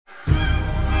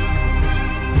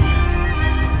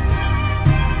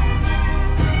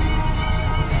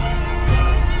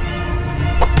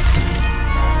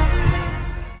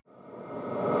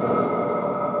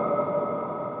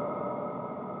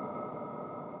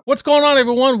What's going on,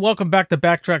 everyone? Welcome back to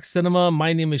Backtrack Cinema.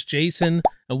 My name is Jason,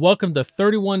 and welcome to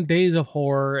 31 Days of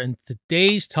Horror. And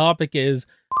today's topic is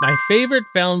my favorite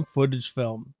found footage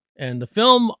film. And the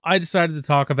film I decided to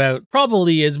talk about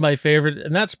probably is my favorite,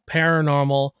 and that's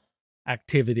Paranormal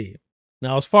Activity.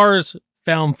 Now, as far as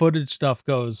found footage stuff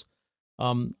goes,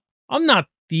 I'm not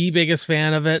the biggest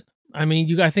fan of it. I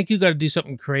mean, I think you got to do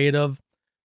something creative.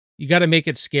 You got to make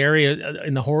it scary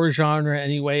in the horror genre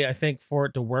anyway, I think, for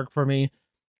it to work for me.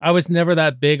 I was never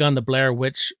that big on the Blair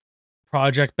Witch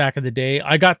Project back in the day.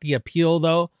 I got the appeal,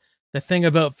 though. The thing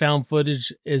about found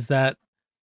footage is that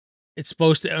it's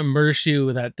supposed to immerse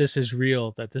you that this is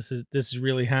real, that this is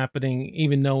really happening,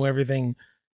 even though everything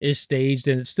is staged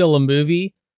and it's still a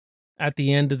movie at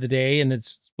the end of the day, and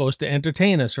it's supposed to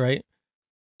entertain us, right?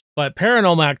 But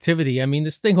Paranormal Activity, I mean,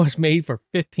 this thing was made for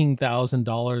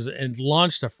 $15,000 and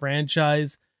launched a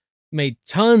franchise, made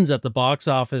tons at the box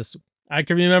office. I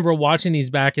can remember watching these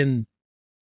back in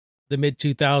the mid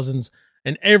 2000s,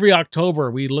 and every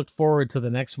October we looked forward to the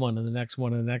next one and the next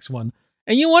one and the next one.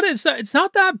 And you know what? It's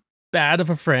not that bad of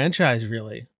a franchise,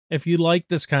 really, if you like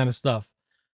this kind of stuff.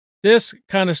 This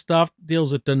kind of stuff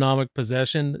deals with demonic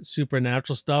possession,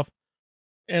 supernatural stuff,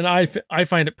 and I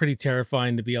find it pretty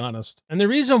terrifying, to be honest. And the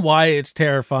reason why it's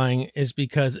terrifying is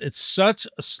because it's such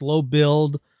a slow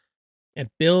build.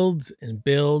 It builds and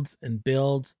builds and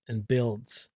builds and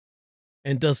builds,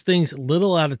 and does things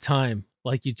little at a time.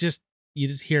 Like you just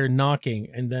hear knocking,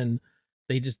 and then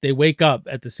they wake up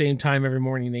at the same time every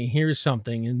morning. They hear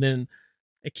something, and then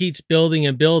it keeps building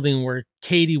and building where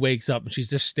Katie wakes up and she's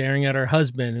just staring at her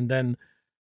husband, and then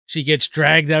she gets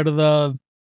dragged out of the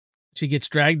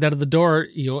door,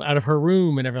 out of her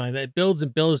room and everything like that. It builds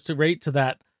and builds to right to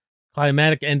that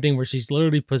climatic ending where she's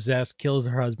literally possessed, kills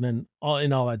her husband, all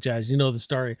that jazz. You know the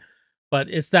story. But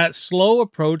it's that slow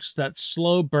approach, that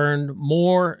slow burn,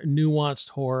 more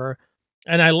nuanced horror.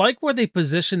 And I like where they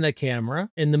position the camera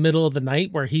in the middle of the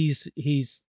night where he's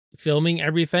filming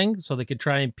everything so they could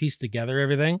try and piece together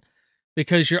everything.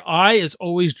 Because your eye is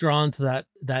always drawn to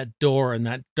that door and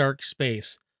that dark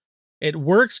space. It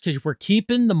works because we're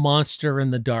keeping the monster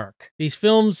in the dark. These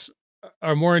films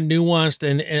are more nuanced,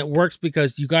 and it works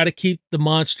because you got to keep the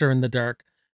monster in the dark.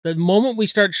 The moment we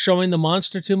start showing the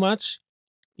monster too much,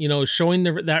 showing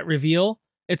that reveal,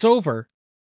 it's over,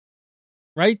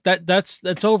 right?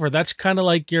 That's over. That's kind of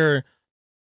like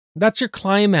that's your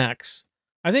climax.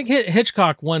 I think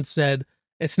Hitchcock once said,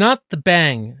 "It's not the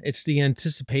bang, it's the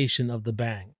anticipation of the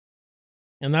bang,"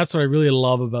 and that's what I really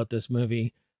love about this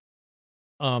movie.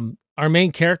 Our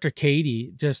main character,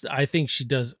 Katie, I think she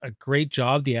does a great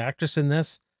job. The actress in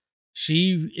this,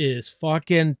 she is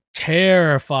fucking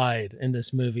terrified in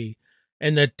this movie,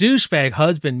 and the douchebag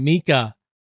husband, Mika.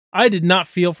 I did not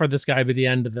feel for this guy by the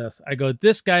end of this. I go,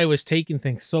 this guy was taking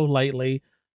things so lightly.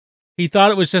 He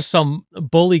thought it was just some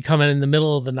bully coming in the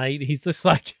middle of the night. He's just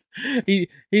like, he's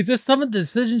just some of the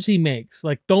decisions he makes.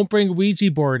 Like, don't bring a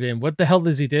Ouija board in. What the hell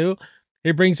does he do?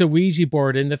 He brings a Ouija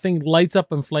board in. The thing lights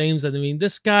up in flames. And I mean,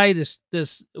 this guy, this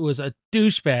was a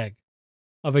douchebag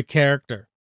of a character.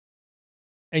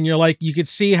 And you're like, you could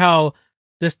see how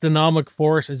this demonic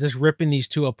force is just ripping these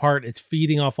two apart. It's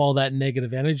feeding off all that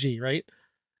negative energy, right?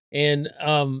 And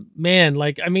man,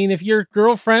 like, I mean, if your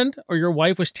girlfriend or your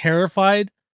wife was terrified,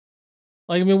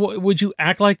 like, I mean, would you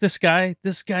act like this guy?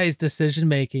 This guy's decision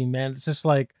making, man, it's just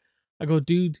like, I go,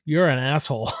 dude, you're an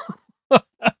asshole.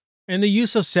 And the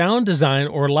use of sound design,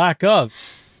 or lack of,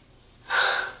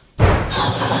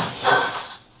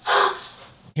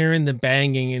 hearing the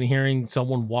banging and hearing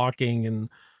someone walking and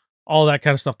all that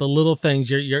kind of stuff, the little things,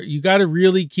 you got to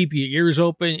really keep your ears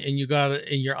open, and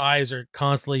and your eyes are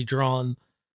constantly drawn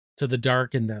to the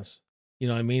dark in this. You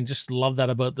know what I mean? Just love that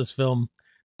about this film.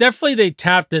 Definitely they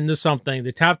tapped into something.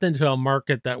 They tapped into a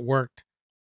market that worked,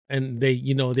 and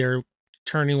they're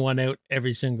turning one out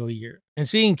every single year. And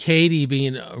seeing Katie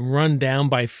being run down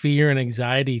by fear and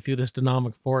anxiety through this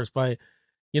demonic force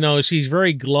she's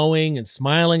very glowing and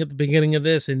smiling at the beginning of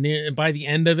this, and by the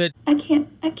end of it, I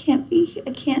can't be here.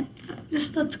 I can't.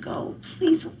 Just let's go.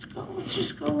 Please, let's go. Let's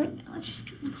just go right now. Let's just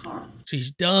get in the car. She's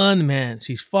done, man.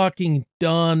 She's fucking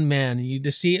done, man. You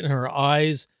just see it in her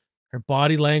eyes, her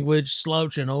body language,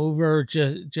 slouching over,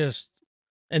 just,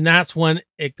 and that's when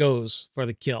it goes for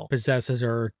the kill. Possesses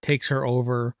her, takes her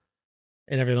over,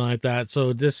 and everything like that.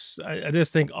 So I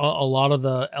just think a lot of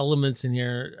the elements in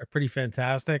here are pretty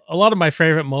fantastic. A lot of my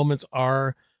favorite moments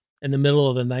are in the middle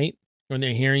of the night when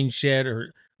they're hearing shit,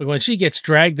 or when she gets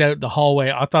dragged out the hallway.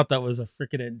 I thought that was a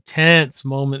freaking intense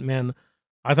moment, man.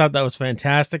 I thought that was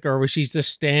fantastic. Or where she's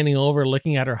just standing over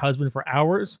looking at her husband for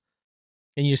hours,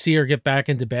 and you see her get back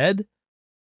into bed.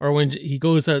 or when he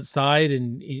goes outside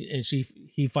and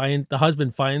the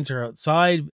husband finds her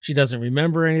outside, she doesn't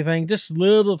remember anything. Just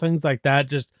little things like that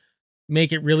just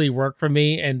make it really work for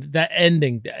me. And that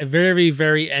ending, the very,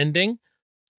 very ending,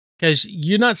 because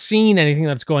you're not seeing anything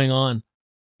that's going on.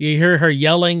 You hear her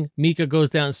yelling. Mika goes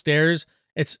downstairs.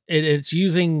 It's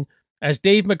using, as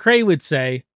Dave McRae would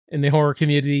say in the horror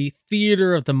community,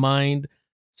 theater of the mind,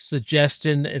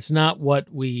 suggestion. It's not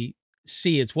what we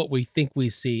see, it's what we think we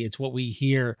see. It's what we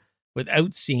hear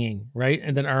without seeing, right?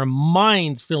 And then our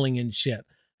mind's filling in shit.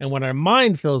 And when our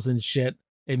mind fills in shit,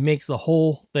 it makes the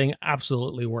whole thing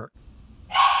absolutely work.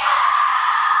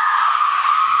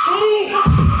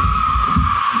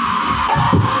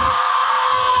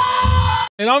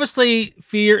 And obviously,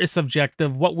 fear is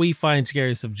subjective. What we find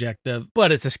scary is subjective,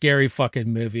 but it's a scary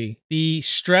fucking movie. The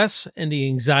stress and the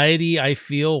anxiety I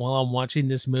feel while I'm watching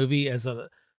this movie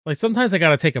like sometimes I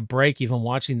gotta take a break even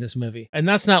watching this movie. And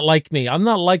that's not like me. I'm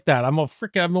not like that. I've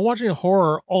been watching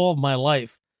horror all of my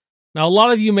life. Now, a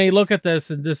lot of you may look at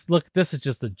this and this is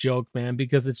just a joke, man,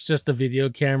 because it's just a video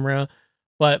camera,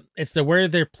 but it's where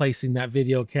they're placing that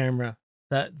video camera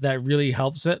that really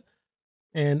helps it.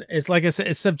 And it's like I said,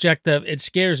 it's subjective. It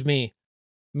scares me.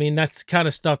 I mean, that's kind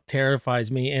of stuff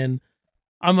terrifies me. And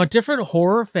I'm a different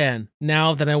horror fan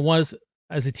now than I was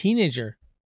as a teenager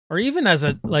or even as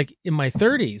in my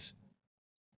 30s.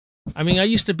 I mean, I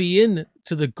used to be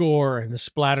into the gore and the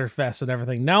splatterfest and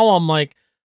everything. Now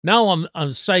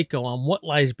I'm Psycho. I'm What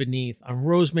Lies Beneath. I'm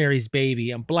Rosemary's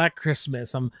Baby. I'm Black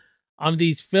Christmas. I'm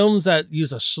these films that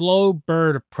use a slow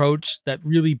burn approach that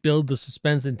really build the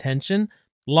suspense and tension.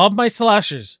 Love my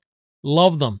slashers.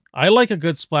 Love them. I like a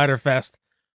good splatterfest.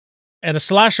 And a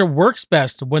slasher works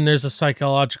best when there's a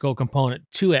psychological component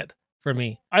to it for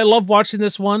me. I love watching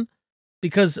this one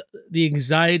because the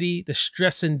anxiety, the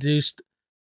stress-induced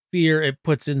fear it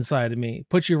puts inside of me. It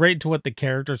puts you right into what the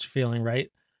character's feeling,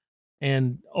 right?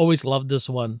 And always loved this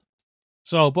one.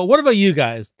 So, but what about you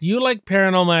guys? Do you like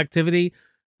Paranormal Activity?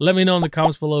 Let me know in the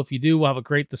comments below if you do. We'll have a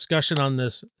great discussion on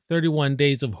this 31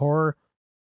 Days of Horror.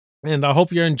 And I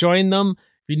hope you're enjoying them.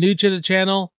 If you're new to the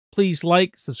channel, please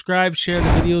like, subscribe, share the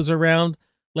videos around.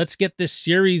 Let's get this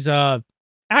series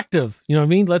active. You know what I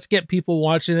mean? Let's get people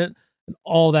watching it and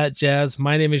all that jazz.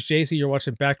 My name is JC. You're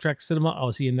watching Backtrack Cinema. I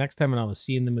will see you next time, and I will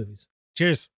see you in the movies.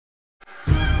 Cheers.